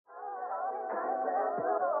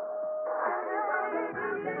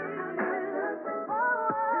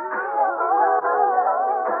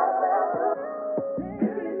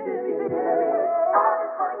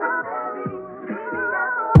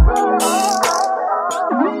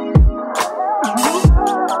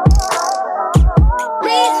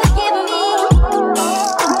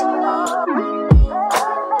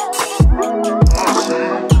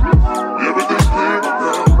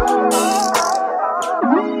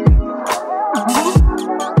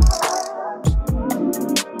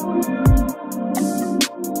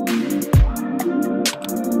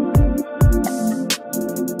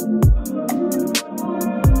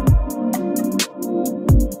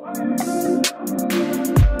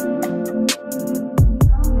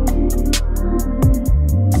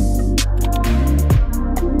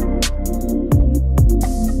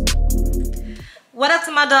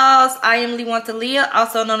I am 𝐒𝐤𝐠,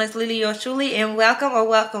 also known as Leelee yours truly, and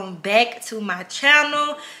welcome back to my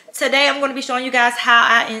channel. Today I'm going to be showing you guys how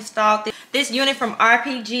I installed this unit from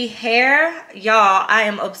RPGHAIR. Y'all, I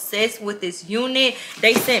am obsessed with this unit.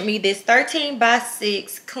 They sent me this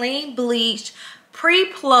 13x6 clean bleached,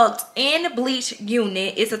 pre-plucked and bleached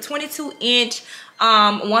unit. It's a 22-inch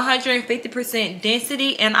 150%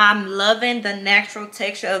 density, and I'm loving the natural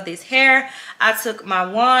texture of this hair. I took my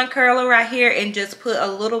wand curler right here and just put a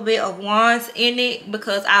little bit of wands in it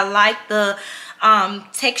because I like the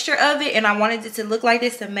texture of it, and I wanted it to look like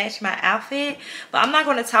this to match my outfit. But I'm not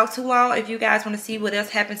going to talk too long. If you guys want to see what else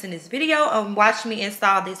happens in this video and watch me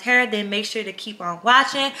install this hair, then make sure to keep on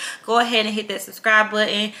watching. Go ahead and hit that subscribe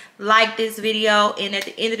button, like this video, and at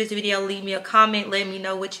the end of this video leave me a comment, let me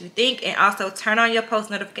know what you think, and also turn on your post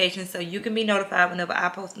notifications so you can be notified whenever I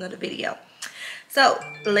post another video. So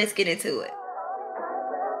let's get into it.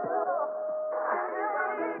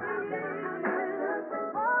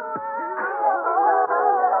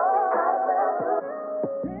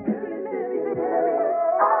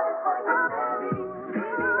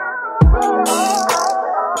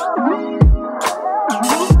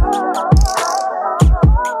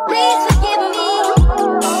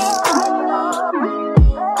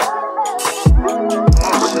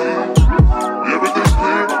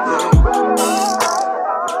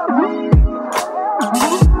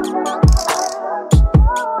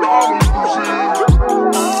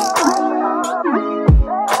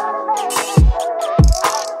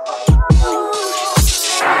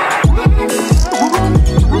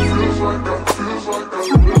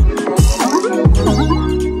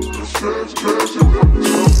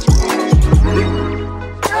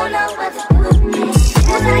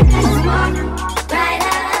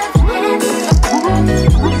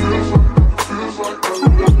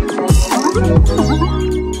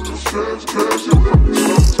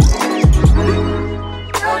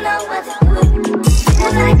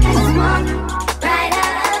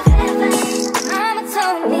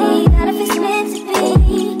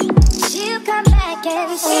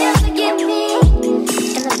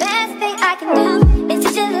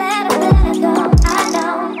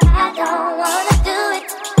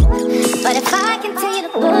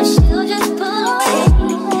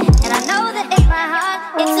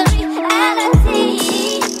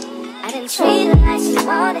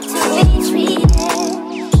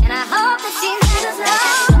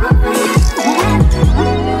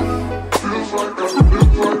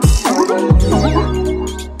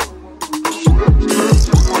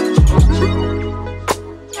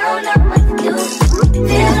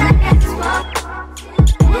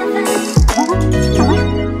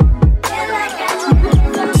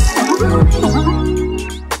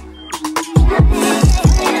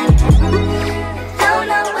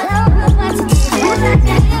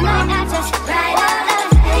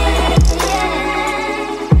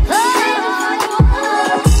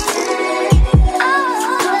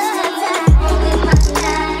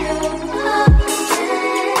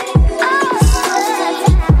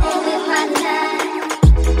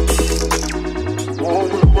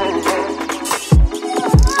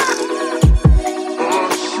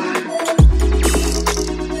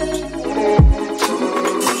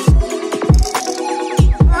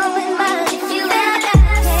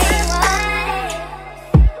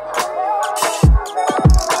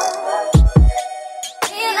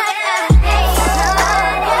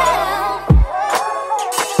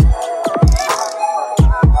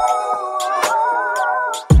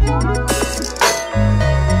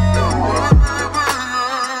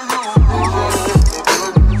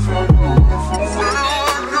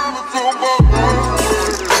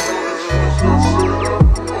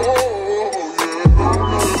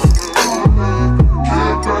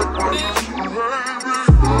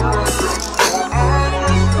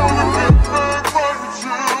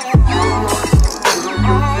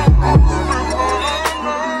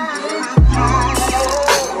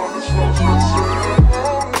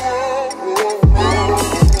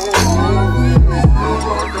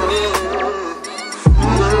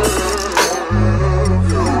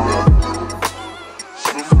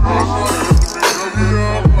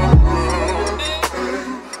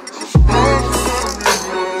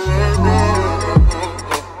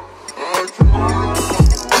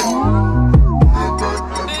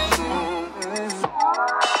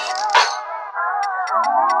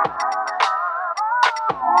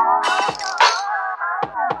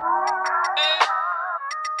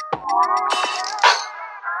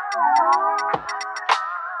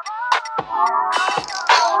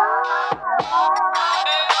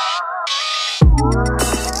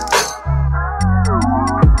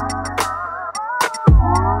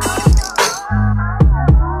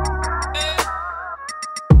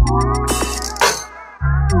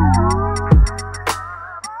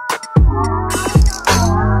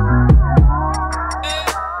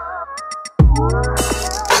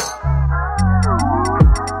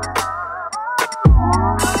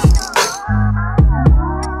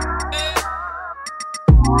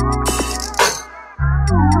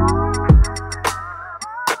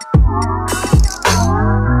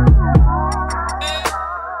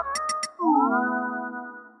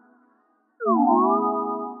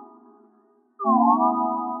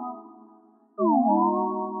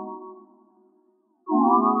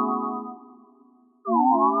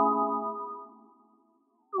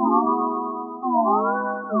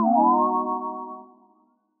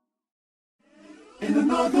 Ain't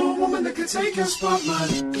another woman that can take your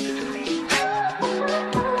spotlight.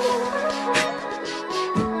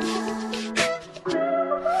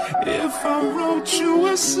 If I wrote you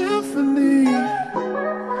a symphony,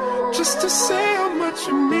 just to say how much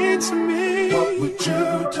you mean to me, what would you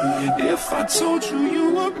do? If I told you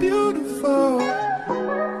you were beautiful,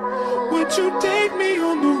 would you date me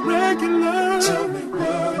on the regular? Tell me,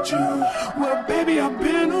 would you? Well, baby, I've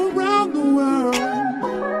been around the world,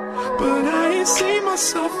 but I ain't seen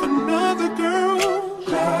myself another girl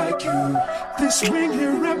like you. This ring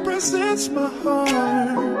here represents my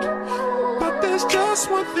heart, but there's just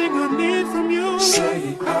one thing I need from you.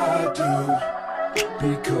 Say I do.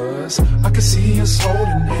 Because I can see us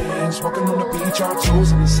holding hands, walking on the beach, our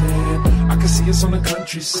toes in the sand. I can see us on the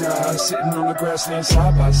countryside, sitting on the grassland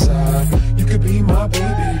side by side. You could be my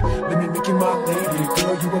baby, let me make you my lady.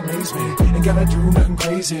 Girl, you amaze me, ain't gotta do nothing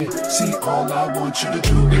crazy. See, all I want you to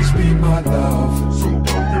do is be my love. So don't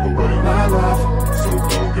give away my love. So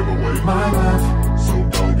don't give away my love. So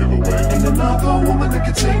don't give away. Ain't another woman that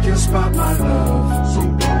can take your spot, my love. So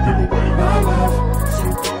don't give away my love.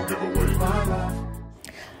 So don't give away my love.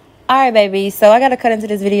 Alright, baby, so I gotta cut into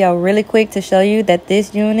this video really quick to show you that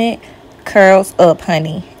this unit curls up,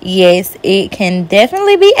 honey. Yes, it can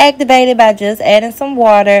definitely be activated by just adding some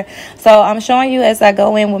water. So I'm showing you as I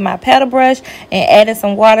go in with my paddle brush and adding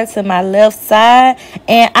some water to my left side,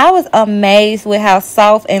 and I was amazed with how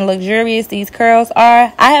soft and luxurious these curls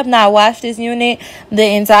are. I have not washed this unit the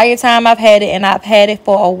entire time I've had it, and I've had it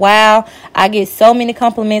for a while. I get so many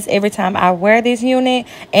compliments every time I wear this unit,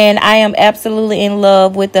 and I am absolutely in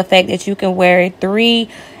love with the fact that you can wear it three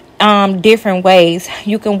different ways.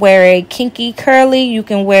 You can wear it kinky curly, you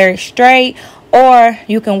can wear it straight, or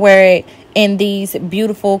you can wear it in these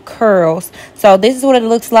beautiful curls. So this is what it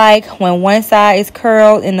looks like when one side is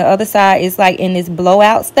curled and the other side is like in this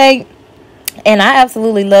blowout state. And I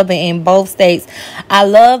absolutely love it in both states. I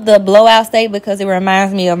love the blowout state because it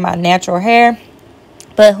reminds me of my natural hair,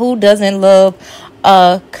 but who doesn't love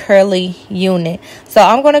a curly unit? So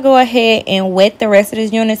I'm going to go ahead and wet the rest of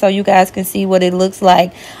this unit so you guys can see what it looks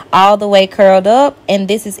like all the way curled up. And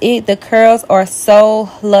this is it. The curls are so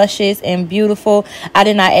luscious and beautiful. I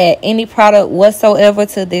did not add any product whatsoever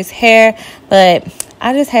to this hair, but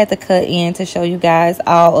I just had to cut in to show you guys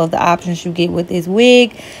all of the options you get with this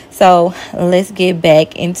wig. So let's get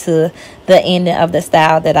back into the ending of the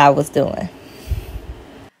style that I was doing.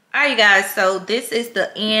 Alright, you guys, so this is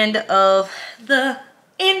the end of the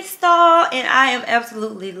install, and I am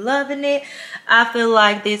absolutely loving it. I feel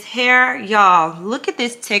like this hair, y'all, look at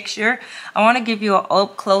this texture. I want to give you an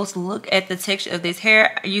up close look at the texture of this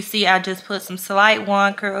hair. You see I just put some slight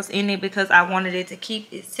wand curls in it because I wanted it to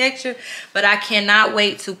keep its texture, but I cannot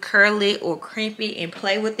wait to curl it or crimp it and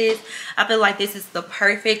play with this. I feel like this is the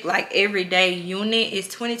perfect like everyday unit. It's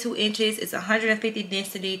 22 inches, it's 150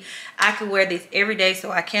 density. I could wear this every day,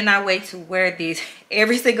 so I cannot wait to wear this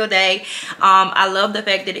every single day. I love the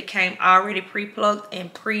fact that it came already pre-plucked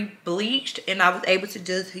and pre-bleached, and I was able to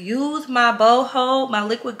just use my bow hold, my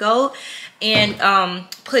liquid gold, and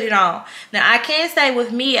put it on. Now I can't say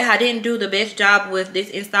with me I didn't do the best job with this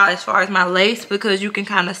install as far as my lace, because you can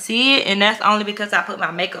kind of see it, and that's only because I put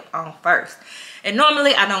my makeup on first, and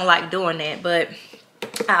normally I don't like doing that, but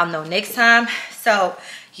I'll know next time. So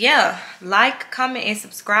yeah, like, comment, and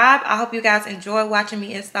subscribe. I hope you guys enjoy watching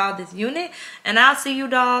me install this unit, and I'll see you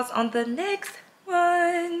dolls on the next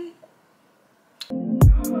one.